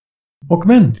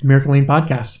Welcome in to the American Lean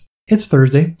Podcast. It's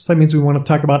Thursday, so that means we want to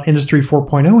talk about Industry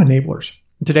 4.0 enablers.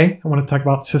 And today, I want to talk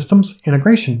about systems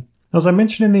integration. As I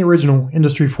mentioned in the original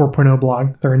Industry 4.0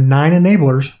 blog, there are 9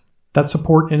 enablers that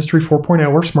support Industry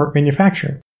 4.0 or smart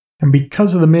manufacturing. And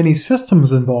because of the many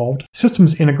systems involved,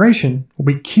 systems integration will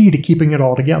be key to keeping it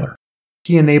all together.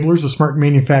 Key enablers of smart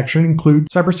manufacturing include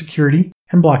cybersecurity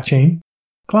and blockchain,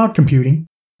 cloud computing,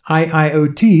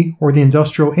 IIoT or the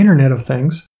Industrial Internet of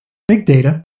Things, big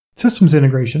data, systems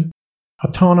integration,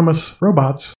 autonomous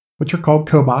robots, which are called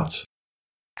cobots,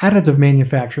 additive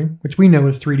manufacturing, which we know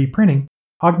as 3D printing,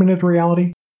 augmented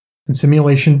reality, and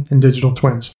simulation and digital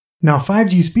twins. Now,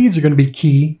 5G speeds are going to be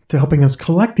key to helping us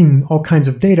collecting all kinds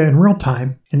of data in real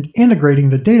time, and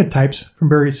integrating the data types from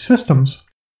various systems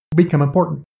will become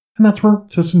important. And that's where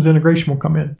systems integration will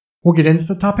come in. We'll get into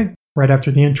the topic right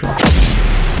after the intro.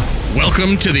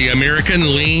 Welcome to the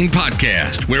American Lean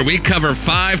Podcast, where we cover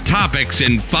 5 topics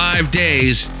in 5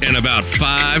 days in about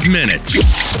 5 minutes.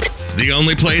 The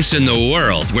only place in the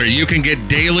world where you can get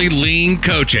daily lean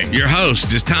coaching. Your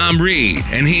host is Tom Reed,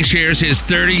 and he shares his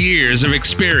 30 years of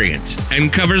experience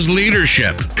and covers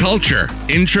leadership, culture,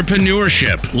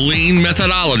 entrepreneurship, lean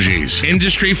methodologies,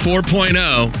 Industry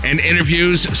 4.0, and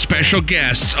interviews special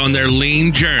guests on their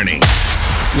lean journey.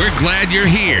 We're glad you're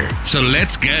here, so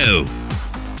let's go.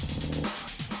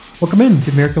 Welcome in to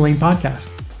the American Lean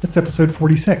Podcast. It's episode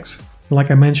 46. And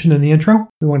like I mentioned in the intro,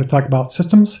 we want to talk about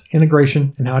systems,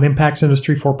 integration, and how it impacts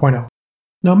Industry 4.0.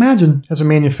 Now imagine, as a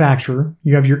manufacturer,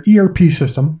 you have your ERP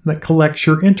system that collects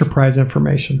your enterprise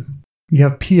information. You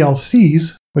have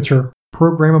PLCs, which are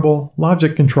programmable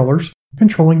logic controllers,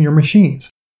 controlling your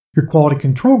machines. Your quality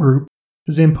control group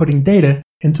is inputting data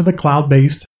into the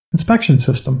cloud-based inspection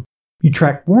system. You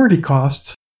track warranty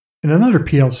costs in another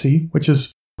PLC, which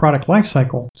is product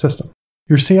lifecycle system.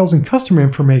 Your sales and customer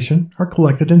information are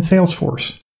collected in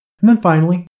Salesforce. And then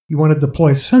finally, you want to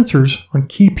deploy sensors on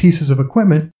key pieces of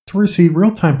equipment to receive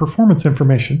real-time performance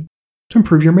information to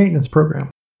improve your maintenance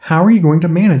program. How are you going to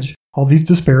manage all these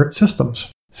disparate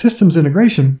systems? Systems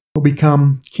integration will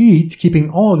become key to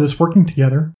keeping all of this working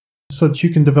together so that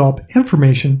you can develop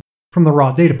information from the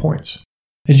raw data points.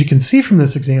 As you can see from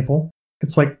this example,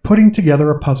 it's like putting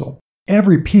together a puzzle.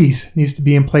 Every piece needs to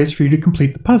be in place for you to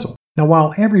complete the puzzle. Now,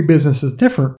 while every business is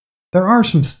different, there are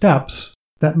some steps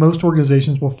that most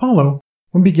organizations will follow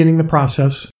when beginning the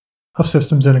process of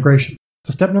systems integration.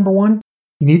 So step number 1,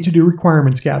 you need to do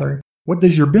requirements gathering. What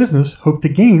does your business hope to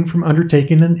gain from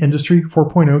undertaking an Industry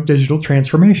 4.0 digital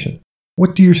transformation?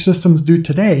 What do your systems do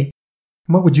today,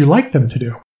 and what would you like them to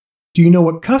do? Do you know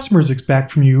what customers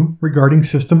expect from you regarding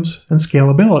systems and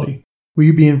scalability? Will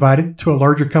you be invited to a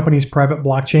larger company's private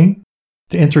blockchain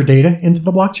to enter data into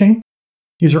the blockchain?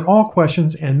 These are all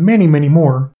questions and many, many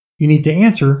more you need to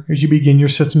answer as you begin your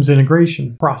systems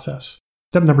integration process.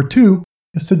 Step number 2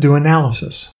 is to do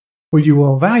analysis, where you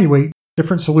will evaluate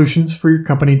different solutions for your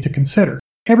company to consider.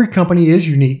 Every company is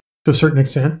unique to a certain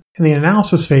extent, and the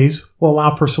analysis phase will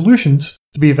allow for solutions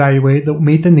to be evaluated that will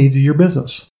meet the needs of your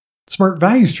business. Smart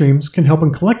value streams can help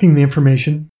in collecting the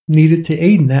information needed to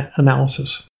aid in that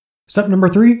analysis. Step number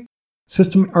 3,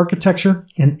 system architecture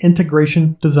and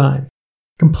integration design.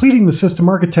 Completing the system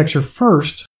architecture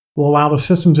first will allow the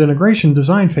systems integration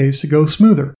design phase to go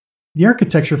smoother. The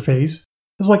architecture phase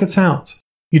is like it sounds.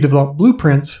 You develop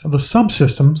blueprints of the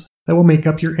subsystems that will make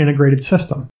up your integrated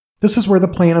system. This is where the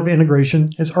plan of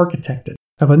integration is architected.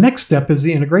 Now, the next step is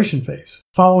the integration phase.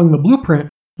 Following the blueprint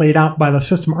laid out by the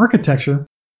system architecture,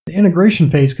 the integration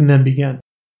phase can then begin.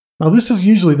 Now, this is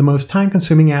usually the most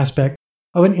time-consuming aspect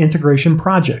of an integration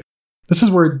project. This is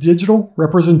where a digital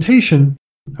representation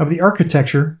of the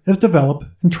architecture is developed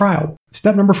and trialed.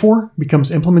 Step number 4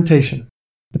 becomes implementation.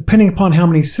 Depending upon how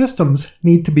many systems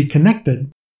need to be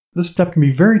connected, this step can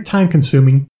be very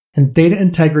time-consuming, and data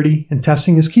integrity and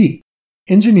testing is key.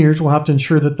 Engineers will have to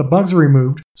ensure that the bugs are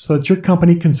removed so that your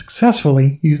company can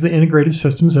successfully use the integrated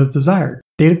systems as desired.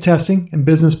 Data testing and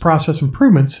business process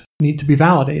improvements need to be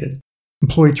validated.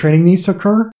 Employee training needs to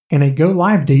occur, and a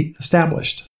go-live date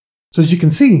established. So as you can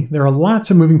see, there are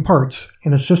lots of moving parts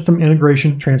in a system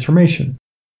integration transformation.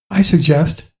 I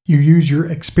suggest you use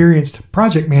your experienced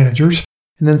project managers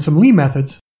and then some lean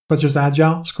methods, such as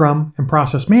Agile, Scrum, and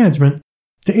process management,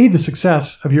 to aid the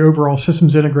success of your overall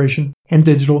systems integration and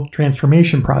digital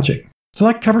transformation project. So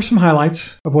that covers some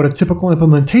highlights of what a typical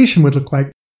implementation would look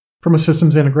like from a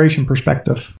systems integration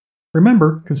perspective.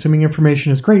 Remember, consuming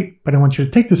information is great, but I want you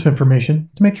to take this information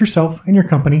to make yourself and your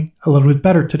company a little bit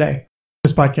better today.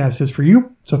 This podcast is for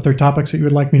you, so if there are topics that you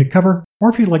would like me to cover,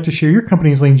 or if you'd like to share your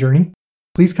company's lean journey,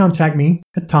 please contact me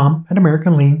at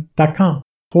tom@americanlean.com.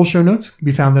 Full show notes can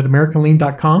be found at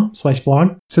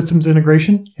americanlean.com/blog, systems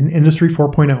integration, and industry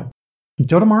 4.0.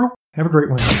 Until tomorrow, have a great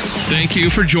one. Thank you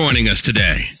for joining us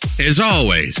today. As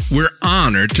always, we're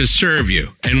honored to serve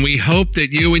you, and we hope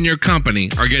that you and your company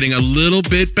are getting a little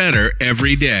bit better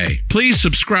every day. Please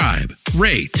subscribe,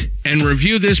 rate, and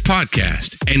review this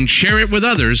podcast, and share it with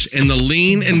others in the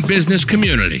lean and business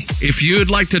community. If you'd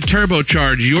like to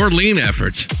turbocharge your lean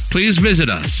efforts, please visit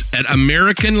us at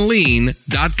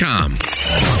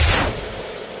AmericanLean.com.